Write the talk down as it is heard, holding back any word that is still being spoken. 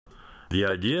The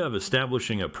idea of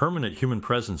establishing a permanent human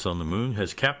presence on the moon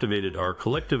has captivated our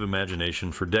collective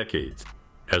imagination for decades.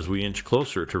 As we inch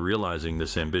closer to realizing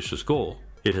this ambitious goal,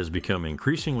 it has become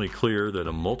increasingly clear that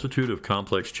a multitude of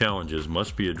complex challenges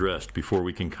must be addressed before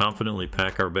we can confidently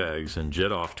pack our bags and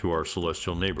jet off to our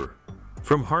celestial neighbor.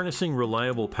 From harnessing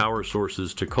reliable power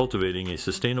sources to cultivating a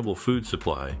sustainable food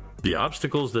supply, the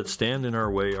obstacles that stand in our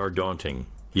way are daunting,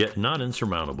 yet not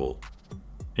insurmountable.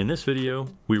 In this video,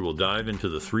 we will dive into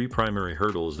the 3 primary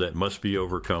hurdles that must be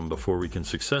overcome before we can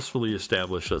successfully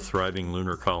establish a thriving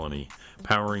lunar colony,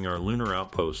 powering our lunar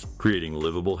outposts, creating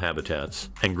livable habitats,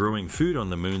 and growing food on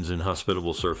the moon's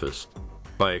inhospitable surface.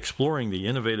 By exploring the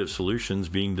innovative solutions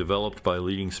being developed by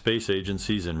leading space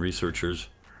agencies and researchers,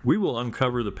 we will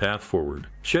uncover the path forward,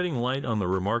 shedding light on the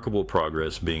remarkable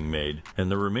progress being made and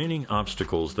the remaining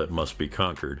obstacles that must be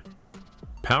conquered.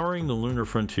 Powering the lunar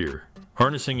frontier.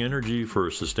 Harnessing energy for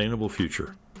a sustainable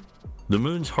future. The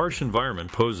moon's harsh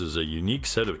environment poses a unique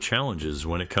set of challenges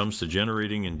when it comes to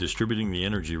generating and distributing the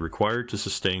energy required to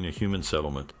sustain a human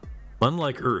settlement.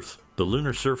 Unlike Earth, the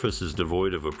lunar surface is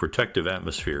devoid of a protective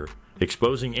atmosphere,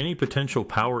 exposing any potential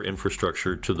power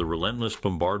infrastructure to the relentless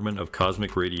bombardment of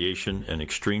cosmic radiation and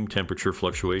extreme temperature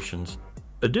fluctuations.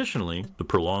 Additionally, the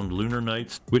prolonged lunar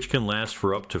nights, which can last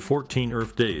for up to 14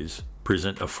 Earth days,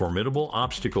 present a formidable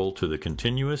obstacle to the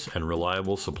continuous and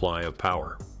reliable supply of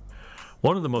power.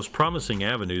 One of the most promising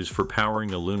avenues for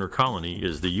powering a lunar colony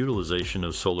is the utilization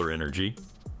of solar energy.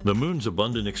 The moon's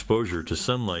abundant exposure to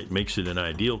sunlight makes it an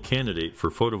ideal candidate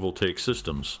for photovoltaic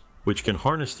systems, which can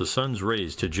harness the sun's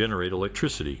rays to generate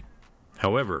electricity.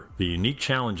 However, the unique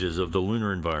challenges of the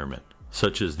lunar environment,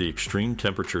 such as the extreme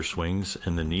temperature swings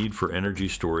and the need for energy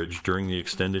storage during the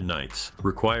extended nights,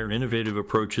 require innovative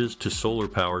approaches to solar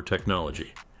power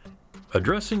technology.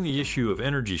 Addressing the issue of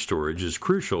energy storage is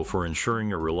crucial for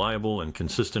ensuring a reliable and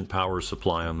consistent power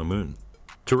supply on the moon.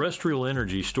 Terrestrial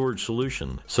energy storage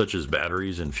solutions, such as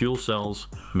batteries and fuel cells,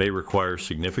 may require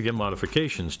significant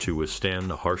modifications to withstand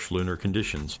the harsh lunar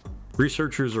conditions.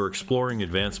 Researchers are exploring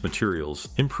advanced materials,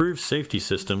 improved safety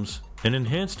systems, and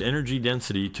enhanced energy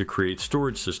density to create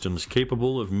storage systems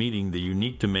capable of meeting the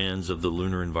unique demands of the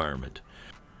lunar environment.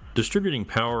 Distributing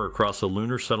power across a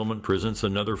lunar settlement presents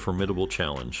another formidable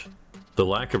challenge. The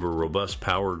lack of a robust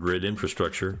power grid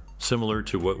infrastructure, similar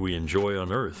to what we enjoy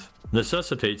on Earth,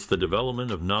 necessitates the development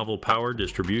of novel power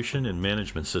distribution and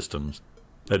management systems.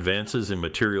 Advances in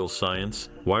materials science,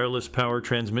 wireless power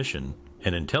transmission,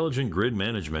 and intelligent grid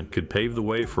management could pave the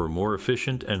way for a more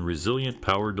efficient and resilient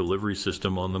power delivery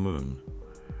system on the moon.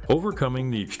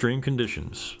 Overcoming the extreme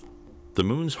conditions. The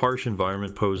moon's harsh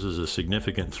environment poses a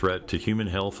significant threat to human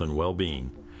health and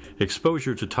well-being.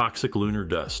 Exposure to toxic lunar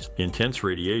dust, intense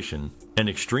radiation, and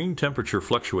extreme temperature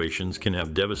fluctuations can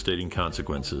have devastating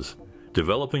consequences.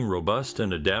 Developing robust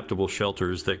and adaptable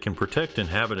shelters that can protect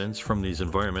inhabitants from these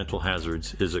environmental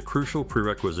hazards is a crucial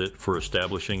prerequisite for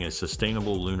establishing a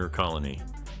sustainable lunar colony.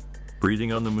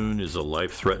 Breathing on the moon is a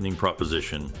life-threatening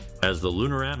proposition, as the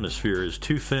lunar atmosphere is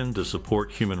too thin to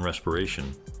support human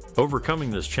respiration.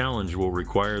 Overcoming this challenge will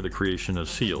require the creation of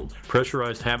sealed,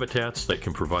 pressurized habitats that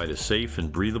can provide a safe and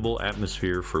breathable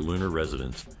atmosphere for lunar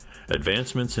residents.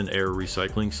 Advancements in air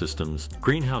recycling systems,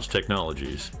 greenhouse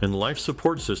technologies, and life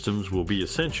support systems will be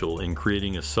essential in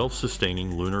creating a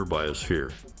self-sustaining lunar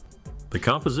biosphere. The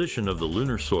composition of the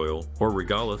lunar soil, or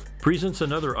regolith, presents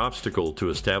another obstacle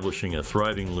to establishing a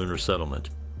thriving lunar settlement.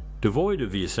 Devoid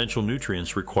of the essential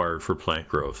nutrients required for plant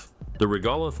growth, the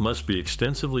regolith must be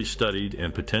extensively studied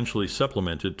and potentially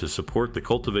supplemented to support the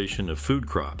cultivation of food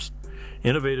crops.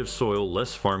 Innovative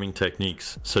soil-less farming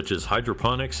techniques, such as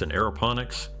hydroponics and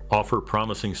aeroponics, offer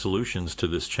promising solutions to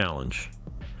this challenge.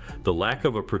 The lack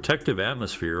of a protective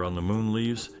atmosphere on the moon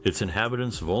leaves its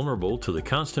inhabitants vulnerable to the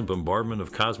constant bombardment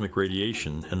of cosmic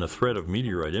radiation and the threat of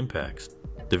meteorite impacts.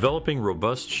 Developing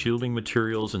robust shielding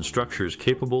materials and structures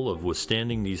capable of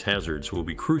withstanding these hazards will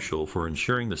be crucial for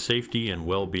ensuring the safety and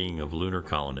well-being of lunar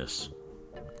colonists.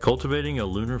 Cultivating a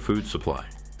lunar food supply.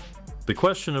 The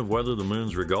question of whether the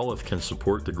moon's regolith can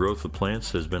support the growth of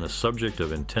plants has been a subject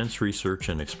of intense research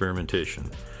and experimentation.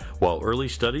 While early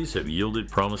studies have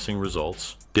yielded promising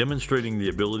results, demonstrating the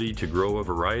ability to grow a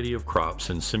variety of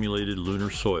crops in simulated lunar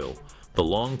soil, the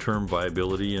long-term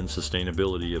viability and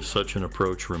sustainability of such an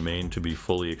approach remain to be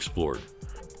fully explored.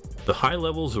 The high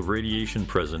levels of radiation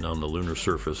present on the lunar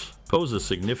surface pose a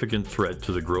significant threat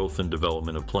to the growth and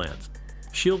development of plants.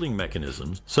 Shielding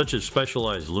mechanisms, such as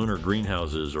specialized lunar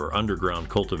greenhouses or underground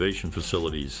cultivation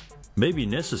facilities, may be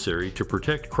necessary to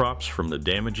protect crops from the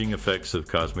damaging effects of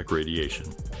cosmic radiation.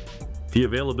 The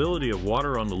availability of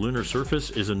water on the lunar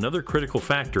surface is another critical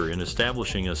factor in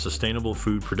establishing a sustainable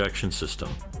food production system.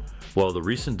 While the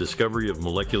recent discovery of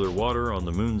molecular water on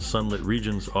the moon's sunlit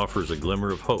regions offers a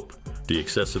glimmer of hope, the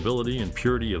accessibility and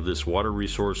purity of this water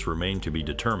resource remain to be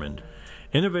determined.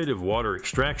 Innovative water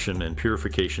extraction and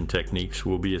purification techniques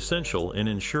will be essential in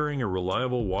ensuring a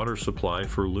reliable water supply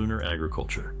for lunar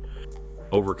agriculture.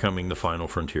 Overcoming the final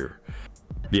frontier.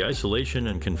 The isolation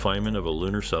and confinement of a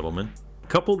lunar settlement,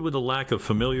 coupled with a lack of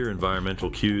familiar environmental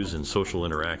cues and social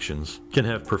interactions, can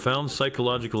have profound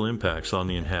psychological impacts on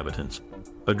the inhabitants.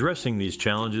 Addressing these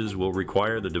challenges will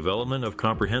require the development of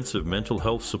comprehensive mental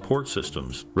health support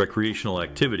systems, recreational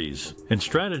activities, and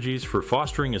strategies for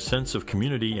fostering a sense of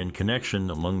community and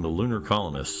connection among the lunar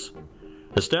colonists.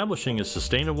 Establishing a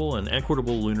sustainable and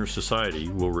equitable lunar society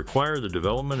will require the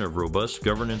development of robust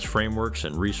governance frameworks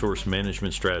and resource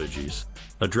management strategies.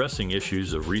 Addressing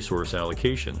issues of resource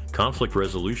allocation, conflict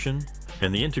resolution,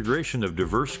 and the integration of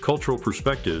diverse cultural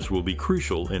perspectives will be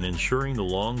crucial in ensuring the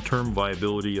long-term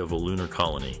viability of a lunar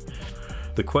colony.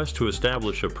 The quest to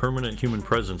establish a permanent human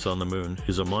presence on the moon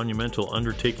is a monumental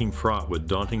undertaking fraught with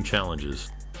daunting challenges.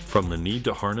 From the need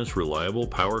to harness reliable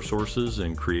power sources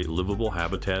and create livable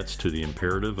habitats to the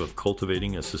imperative of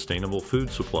cultivating a sustainable food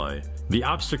supply, the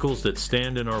obstacles that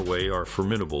stand in our way are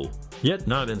formidable, yet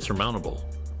not insurmountable.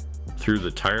 Through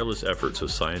the tireless efforts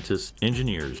of scientists,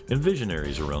 engineers, and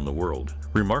visionaries around the world,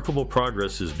 remarkable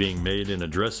progress is being made in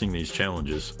addressing these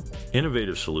challenges.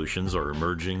 Innovative solutions are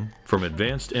emerging, from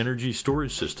advanced energy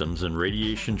storage systems and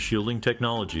radiation shielding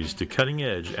technologies to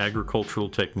cutting-edge agricultural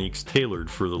techniques tailored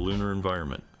for the lunar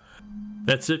environment.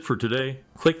 That's it for today.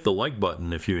 Click the like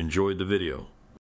button if you enjoyed the video.